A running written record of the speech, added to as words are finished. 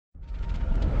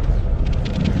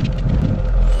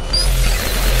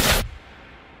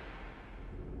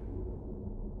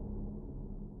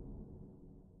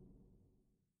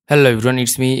Hello everyone,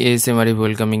 it's me Arif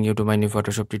welcoming you to my new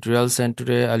Photoshop tutorials, and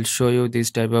today I'll show you this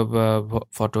type of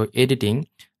photo editing,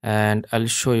 and I'll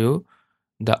show you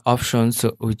the options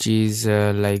which is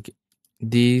like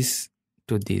this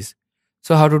to this.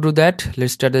 So how to do that?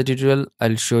 Let's start the tutorial.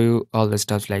 I'll show you all the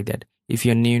stuff like that. If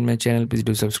you're new in my channel, please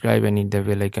do subscribe and hit the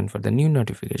bell icon for the new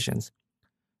notifications.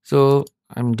 So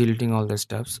I'm deleting all the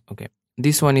stuffs. Okay,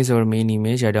 this one is our main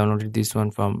image. I downloaded this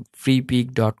one from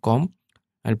freepeak.com.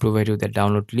 I'll provide you the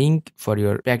download link for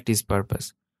your practice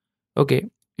purpose. Okay,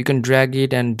 you can drag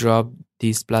it and drop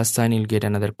this plus sign. You'll get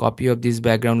another copy of this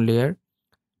background layer,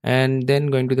 and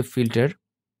then going to the filter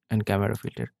and camera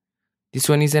filter. This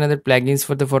one is another plugins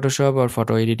for the Photoshop or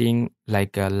photo editing,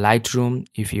 like Lightroom.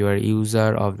 If you are a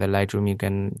user of the Lightroom, you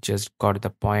can just cut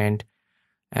the point,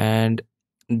 and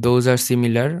those are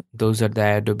similar. Those are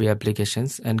the Adobe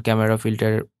applications, and camera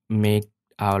filter make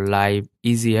our life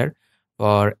easier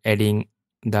for adding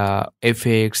the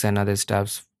effects and other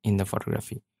stuffs in the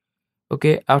photography.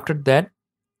 Okay, after that,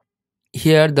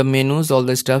 here the menus, all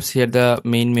the stuffs here, the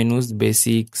main menus,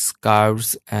 basics,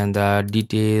 curves, and the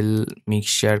detail,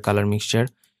 mixture,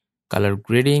 color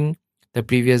grading. The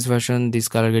previous version, this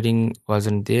color grading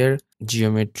wasn't there.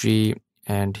 Geometry,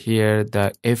 and here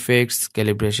the effects,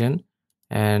 calibration,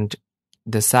 and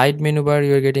the side menu bar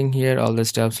you're getting here all the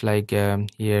stuffs like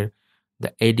here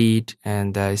the edit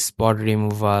and the spot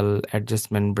removal,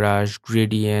 adjustment brush,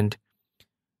 gradient,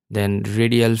 then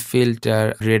radial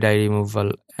filter, red eye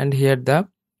removal, and here the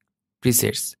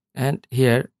presets, and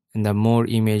here in the more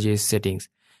images settings.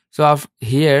 So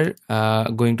here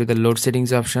going to the load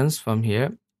settings options, from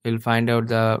here you'll find out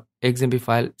the XMP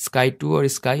file sky 2 or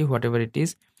sky, whatever it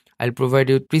is. I'll provide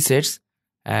you presets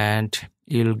and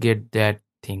you'll get that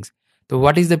things. So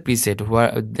what is the preset?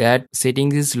 That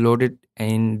settings is loaded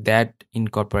in that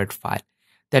incorporate file.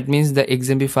 That means the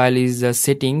XMP file is the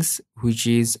settings which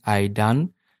is I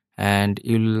done, and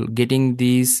you'll getting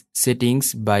these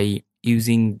settings by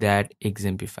using that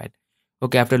XMP file.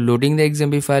 Okay, after loading the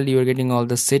XMP file, you are getting all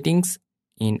the settings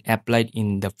applied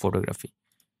in the photography.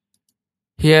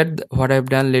 Here what I've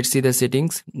done, let's see the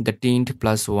settings. The tint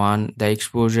 +1, the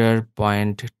exposure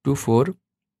 0.24,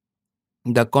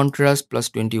 the contrast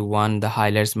 +21, the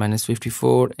highlights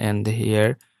 -54, and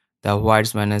here the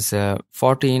whites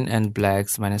 -14 and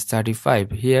blacks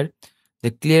 -35. Here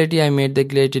the clarity, I made the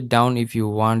clarity down. If you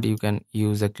want, you can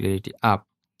use the clarity up,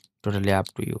 totally up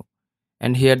to you.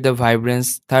 And here the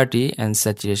vibrance 30 and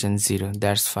saturation 0,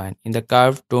 that's fine. In the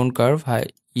curve, tone curve, I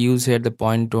use here the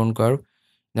point tone curve.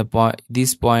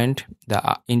 This point,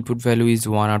 the input value is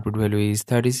 1, output value is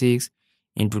 36,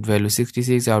 input value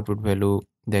 66, output value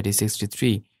that is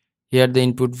 63. Here the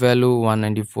input value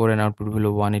 194 and output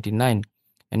value 189,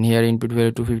 and here input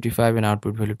value 255 and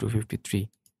output value 253.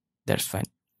 That's fine.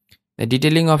 The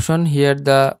detailing option, here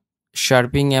the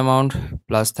sharpening amount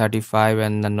 +35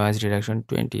 and the noise reduction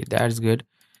 20, that's good.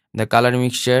 The color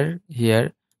mixture,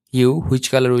 here hue, which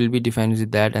color will be defined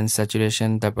with that, and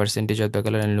saturation, the percentage of the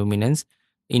color, and luminance,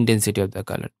 intensity of the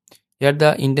color. Here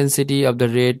the intensity of the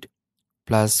red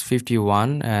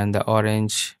 +51 and the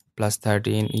orange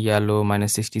 +13, yellow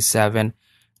 -67,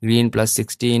 green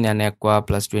 +16, and aqua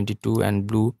 +22, and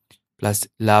blue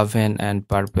 +11, and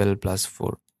purple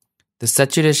 +4. The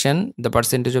saturation, the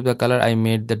percentage of the color, I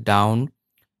made the down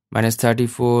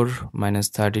 -34,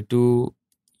 -32,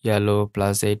 yellow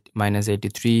 +8,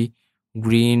 -83,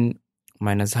 green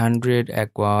 -100,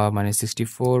 aqua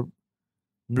 -64,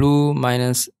 blue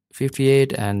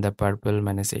 -58, and the purple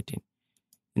 -18.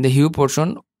 In the hue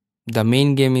portion, the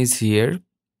main game is here.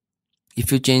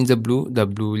 If you change the blue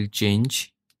will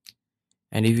change,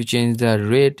 and if you change the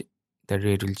red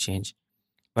will change.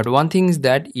 But one thing is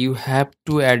that you have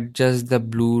to adjust the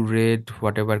blue, red,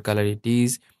 whatever color it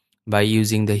is, by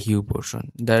using the hue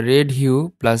portion. The red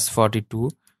hue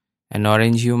 +42, and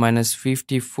orange hue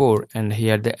 -54, and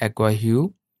here the aqua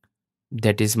hue,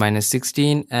 that is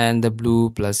 -16, and the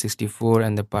blue +64,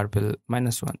 and the purple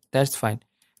 -1. That's fine.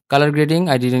 Color grading,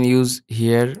 I didn't use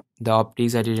here. The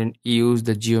optics, I didn't use.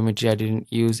 The geometry, I didn't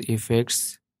use.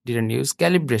 Effects, didn't use.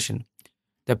 Calibration,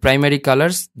 the primary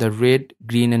colors, the red,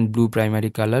 green, and blue primary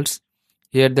colors.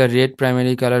 Here the red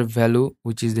primary color value,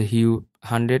 which is the hue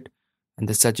 100 and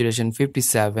the saturation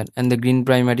 57, and the green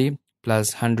primary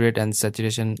 +100 and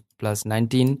saturation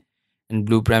 +19, and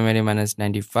blue primary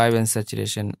 -95 and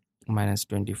saturation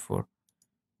 -24.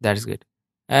 That's good.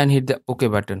 And hit the OK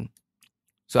button.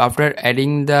 So after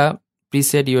adding the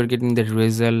preset, you are getting the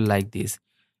result like this.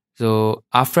 So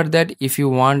after that, if you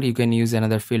want, you can use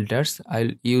another filters.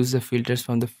 I'll use the filters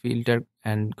from the filter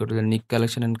and go to the Nick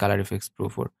collection and color effects Pro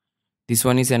 4. This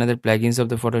one is another plugins of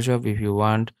the Photoshop. If you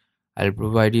want, I'll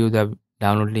provide you the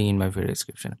download link in my video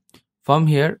description. From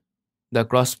here, the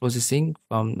cross processing,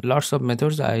 from lots of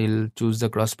methods, I'll choose the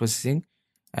cross processing,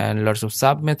 and lots of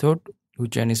sub method,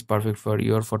 which one is perfect for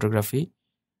your photography,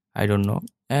 I don't know.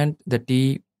 And the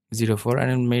T04,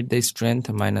 and I made the strength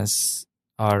minus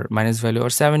value or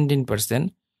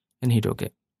 17% and hit OK.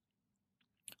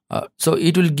 So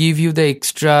it will give you the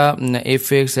extra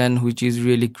effects, and which is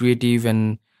really creative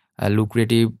and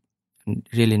lucrative and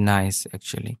really nice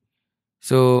actually.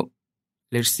 So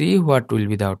let's see what will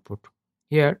be the output.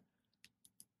 Here,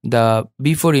 the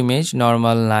before image,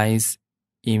 normal nice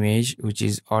image, which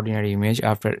is ordinary image.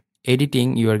 After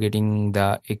editing, you are getting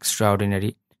the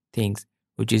extraordinary things,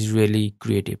 which is really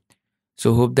creative.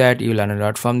 So hope that you learn a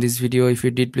lot from this video. If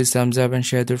you did, please thumbs up and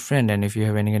share with your friend. And if you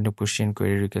have any kind of question,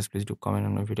 query, request, please do comment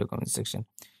on my video comment section.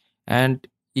 And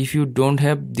if you don't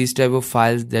have this type of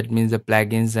files, that means the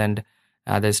plugins and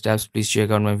other stuffs, please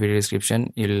check out my video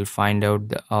description. You'll find out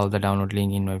all the download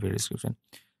link in my video description.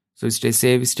 So stay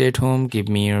safe, stay at home, keep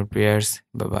me in your prayers.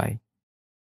 Bye bye.